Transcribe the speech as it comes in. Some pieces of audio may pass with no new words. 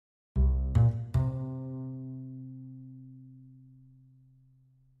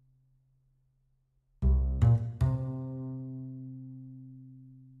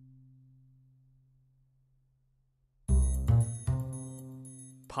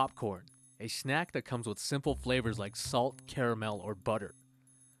popcorn, a snack that comes with simple flavors like salt, caramel, or butter.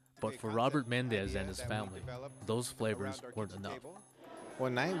 But for Robert Mendez and his family, those flavors weren't enough.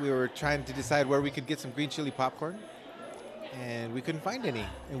 One night we were trying to decide where we could get some green chili popcorn, and we couldn't find any.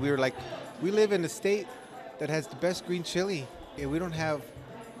 And we were like, we live in a state that has the best green chili, and we don't have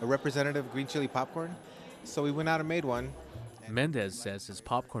a representative green chili popcorn. So we went out and made one. Mendez says his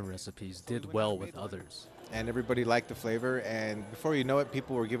popcorn recipes did well with others. And everybody liked the flavor, and before you know it,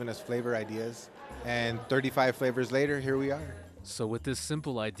 people were giving us flavor ideas. And 35 flavors later, here we are. So with this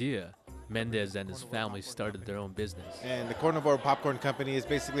simple idea, Mendez and his family started their own business. And the Cornivore Popcorn Company is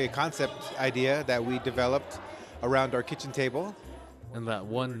basically a concept idea that we developed around our kitchen table. And that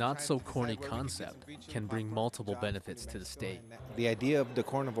one not-so-corny concept can bring multiple benefits to the state. The idea of the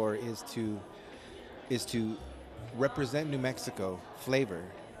Cornivore is to represent New Mexico flavor,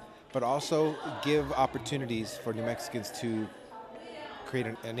 but also give opportunities for New Mexicans to create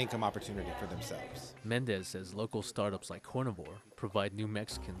an income opportunity for themselves. Mendez says local startups like Cornivore provide New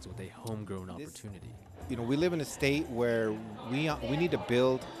Mexicans with a homegrown opportunity. You know, we live in a state where we need to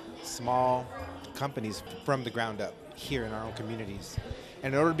build small companies from the ground up here in our own communities.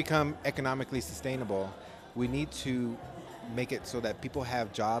 And in order to become economically sustainable, we need to make it so that people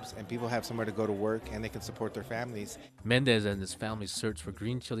have jobs and people have somewhere to go to work and they can support their families. Mendez and his family's search for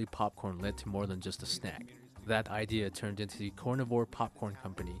green chili popcorn led to more than just a snack. That idea turned into the Cornivore Popcorn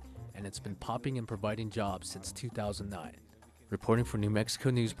Company, and it's been popping and providing jobs since 2009. Reporting for New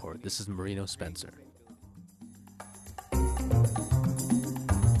Mexico Newsport, this is Marino Spencer.